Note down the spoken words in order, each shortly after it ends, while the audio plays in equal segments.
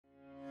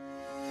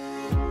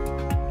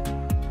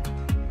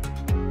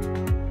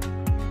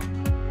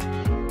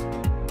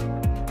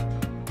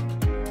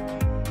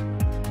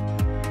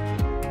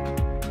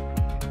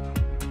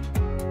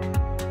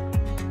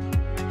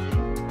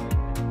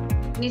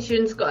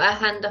Nijrin's got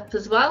her hand up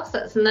as well, so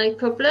that's no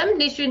problem.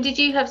 Nijrin, did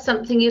you have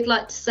something you'd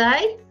like to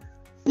say?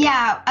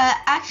 Yeah,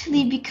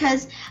 actually,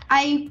 because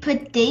I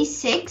put day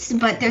 6,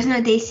 but there's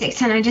no day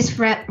 6, and I just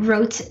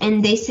wrote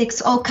in day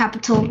 6, all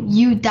capital,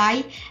 you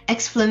die,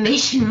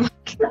 exclamation mark.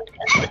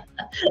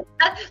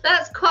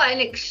 That's quite an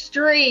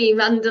extreme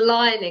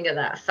underlining of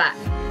that fact.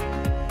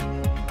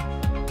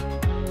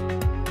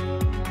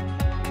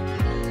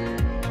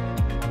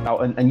 Oh,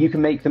 and you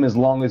can make them as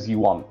long as you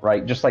want,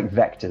 right? Just like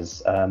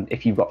vectors.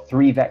 If you've got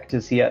 3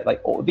 vectors here,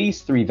 like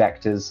these 3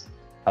 vectors,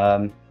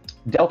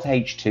 delta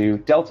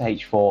H2, delta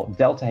H4,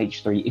 delta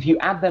H3, if you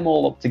add them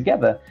all up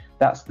together,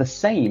 that's the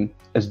same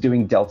as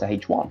doing delta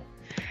H1.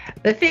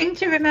 The thing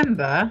to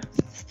remember,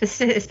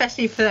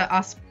 especially for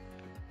us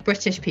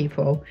British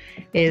people,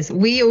 is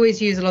we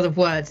always use a lot of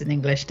words in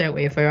English, don't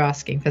we, if we're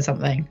asking for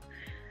something.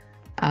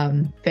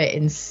 But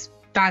in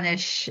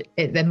Spanish,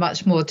 they're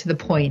much more to the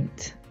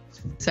point.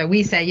 So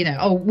we say, you know,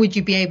 oh, would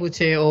you be able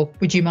to, or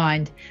would you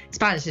mind?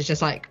 Spanish is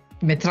just like,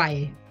 me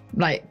trae.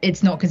 Like,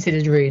 it's not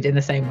considered rude in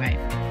the same way.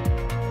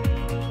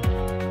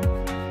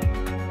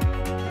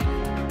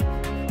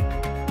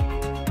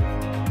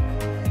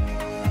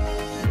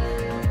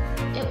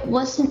 It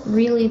wasn't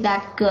really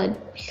that good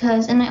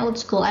because in my old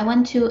school, I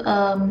went to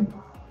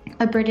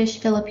a British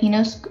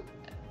Filipino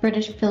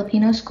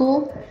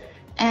school,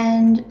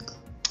 and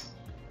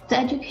the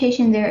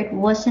education there, it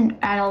wasn't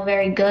at all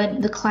very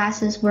good. The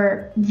classes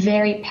were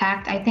very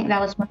packed. I think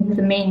that was one of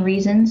the main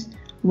reasons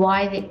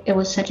why it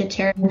was such a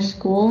terrible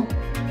school.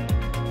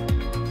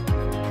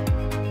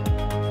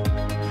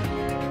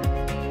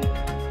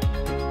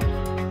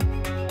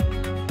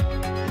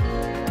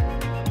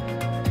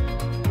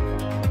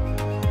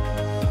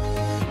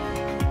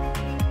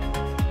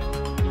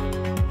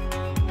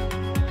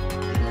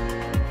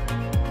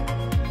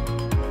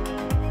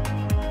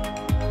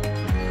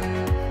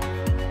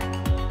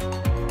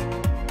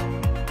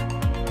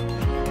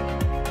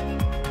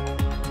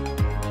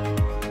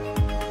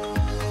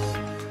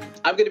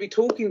 I'm going to be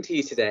talking to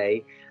you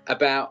today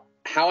about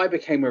how I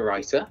became a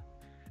writer,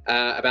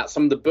 about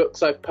some of the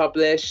books I've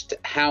published,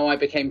 how I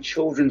became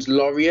Children's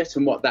Laureate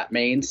and what that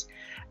means,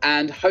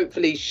 and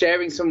hopefully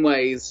sharing some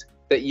ways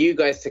that you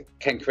guys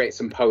can create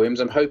some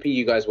poems. I'm hoping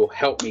you guys will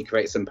help me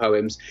create some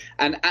poems.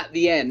 And at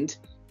the end,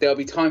 there'll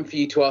be time for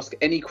you to ask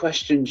any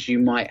questions you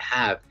might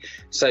have.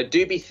 So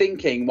do be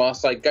thinking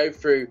whilst I go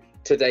through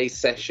today's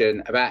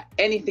session about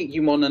anything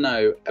you want to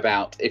know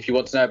about. If you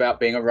want to know about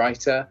being a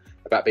writer,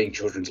 about being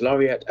Children's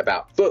Laureate,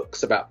 about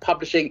books, about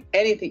publishing,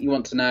 anything you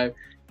want to know,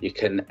 you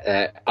can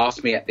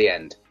ask me at the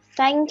end.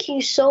 Thank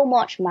you so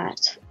much,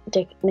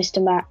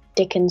 Mr. Matt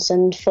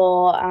Dickinson,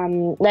 for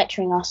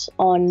lecturing us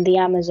on the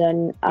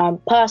Amazon.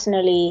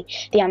 Personally,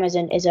 the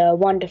Amazon is a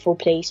wonderful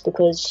place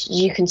because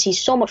you can see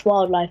so much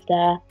wildlife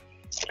there.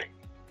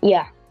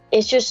 Yeah,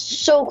 it's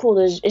just so cool.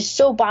 It's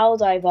so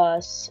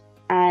biodiverse,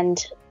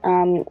 and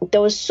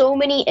there was so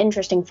many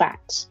interesting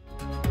facts.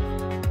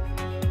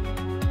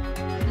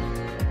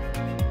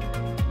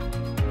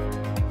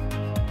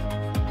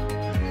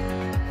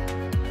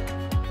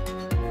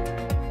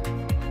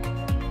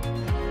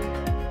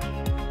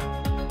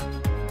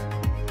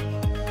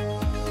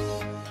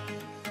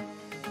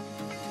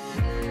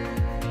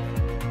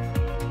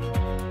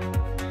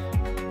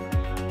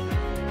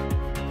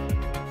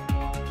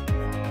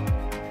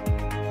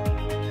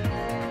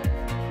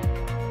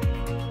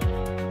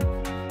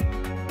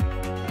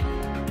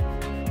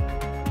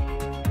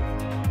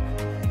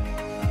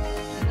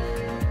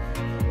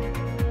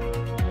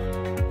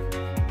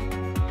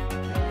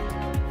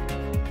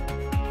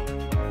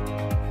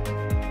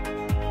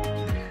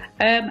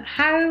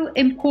 How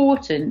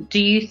important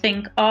do you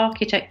think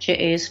architecture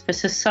is for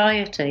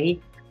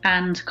society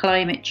and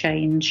climate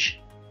change?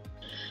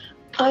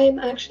 I'm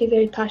actually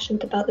very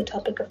passionate about the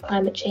topic of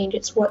climate change.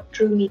 It's what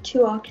drew me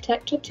to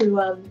architecture,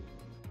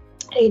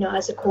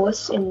 as a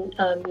course in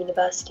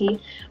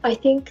university. I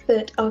think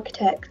that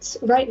architects,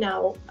 right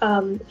now,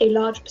 a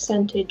large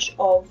percentage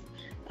of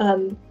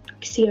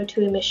CO2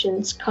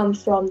 emissions come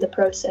from the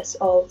process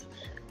of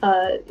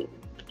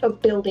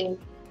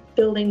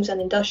buildings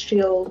and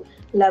industrial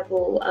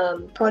level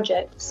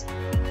projects.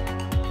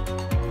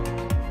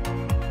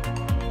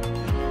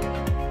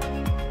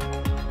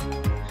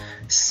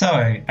 So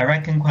I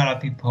reckon quite a lot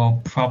of people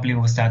probably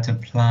will start to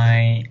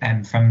apply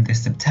from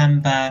this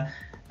September,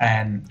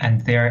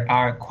 and there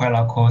are quite a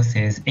lot of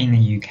courses in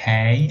the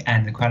UK,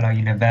 and quite a lot of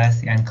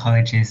universities and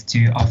colleges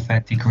do offer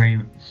degree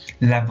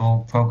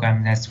level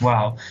programs as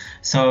well.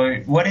 So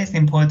what is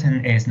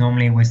important is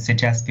normally we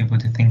suggest people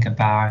to think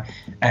about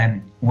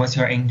what's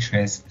your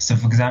interest. So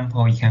for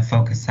example, you can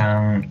focus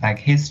on like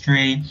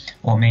history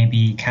or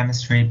maybe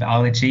chemistry,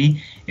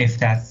 biology, if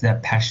that's the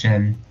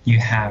passion you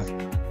have.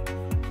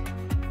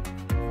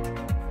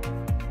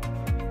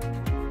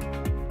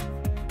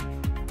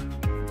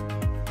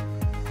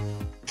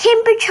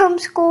 Cambridge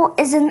Homeschool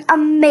is an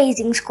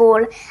amazing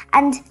school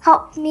and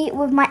helped me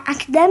with my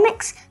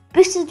academics,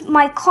 boosted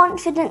my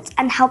confidence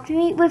and helped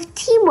me with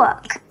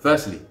teamwork.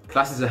 Firstly,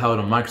 classes are held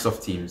on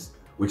Microsoft Teams,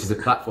 which is a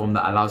platform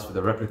that allows for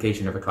the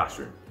replication of a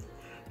classroom.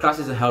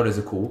 Classes are held as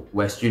a call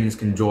where students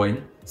can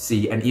join,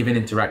 see, and even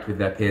interact with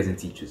their peers and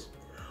teachers.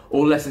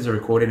 All lessons are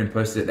recorded and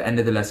posted at the end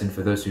of the lesson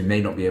for those who may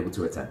not be able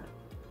to attend.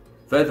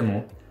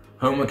 Furthermore,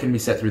 homework can be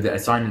set through the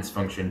assignments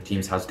function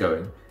Teams has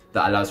going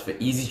that allows for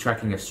easy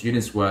tracking of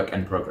students' work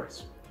and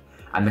progress.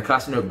 And the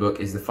class notebook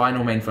is the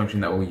final main function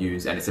that we'll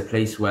use, and it's a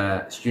place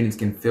where students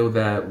can fill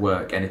their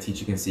work and a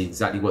teacher can see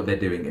exactly what they're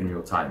doing in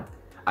real time,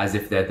 as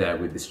if they're there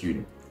with the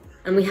student.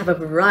 And we have a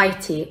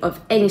variety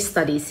of any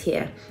studies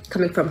here,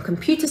 coming from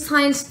computer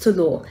science to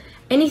law.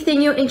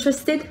 Anything you're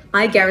interested,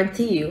 I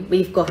guarantee you,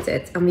 we've got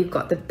it, and we've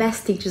got the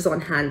best teachers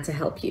on hand to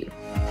help you.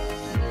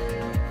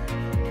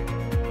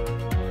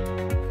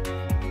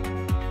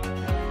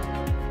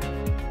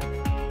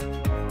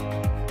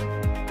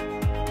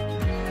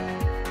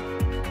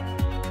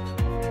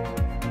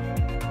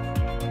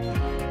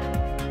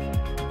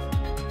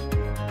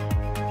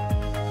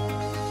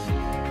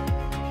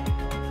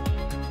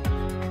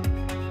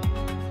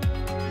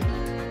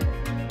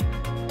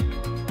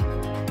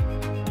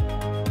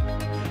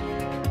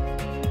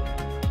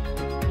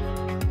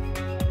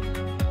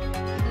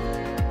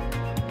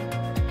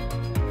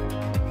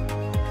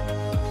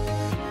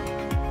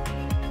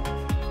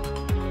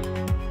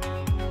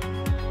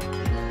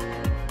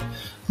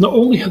 Not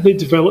only have they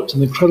developed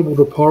an incredible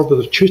rapport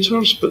with their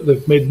tutors, but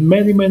they've made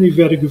many, many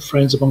very good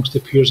friends amongst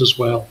their peers as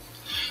well.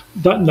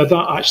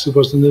 That actually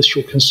was the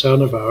initial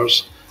concern of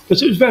ours,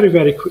 but it was very,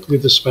 very quickly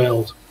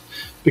dispelled,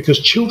 because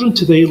children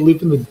today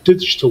live in the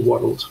digital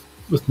world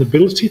with an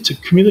ability to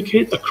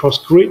communicate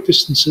across great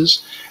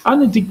distances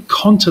and indeed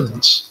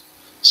continents,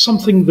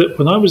 something that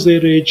when I was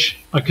their age,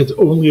 I could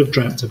only have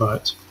dreamt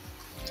about.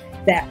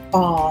 There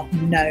are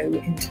no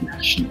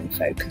internationally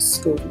focused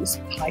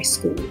schools, high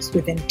schools,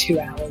 within 2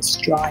 hours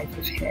drive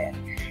of here.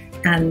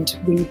 And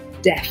we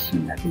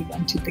definitely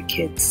wanted the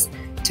kids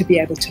to be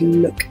able to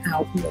look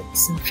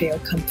outwards and feel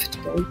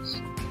comfortable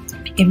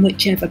in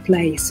whichever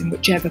place, in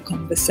whichever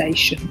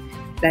conversation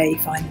they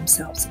find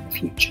themselves in the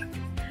future.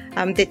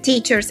 The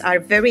teachers are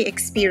very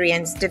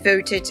experienced,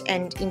 devoted,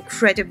 and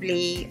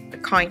incredibly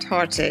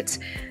kind-hearted.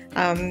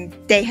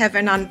 They have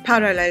an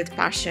unparalleled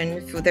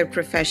passion for their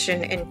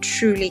profession and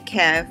truly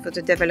care for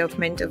the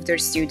development of their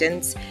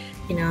students.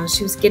 You know,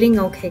 she was getting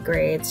okay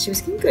grades, she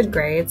was getting good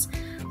grades,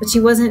 but she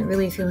wasn't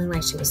really feeling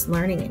like she was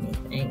learning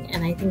anything.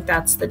 And I think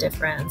that's the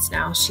difference.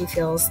 Now she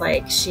feels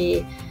like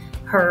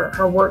her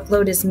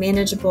workload is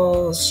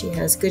manageable, she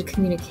has good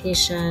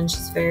communication,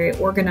 she's very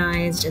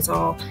organized, it's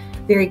all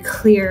very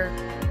clear.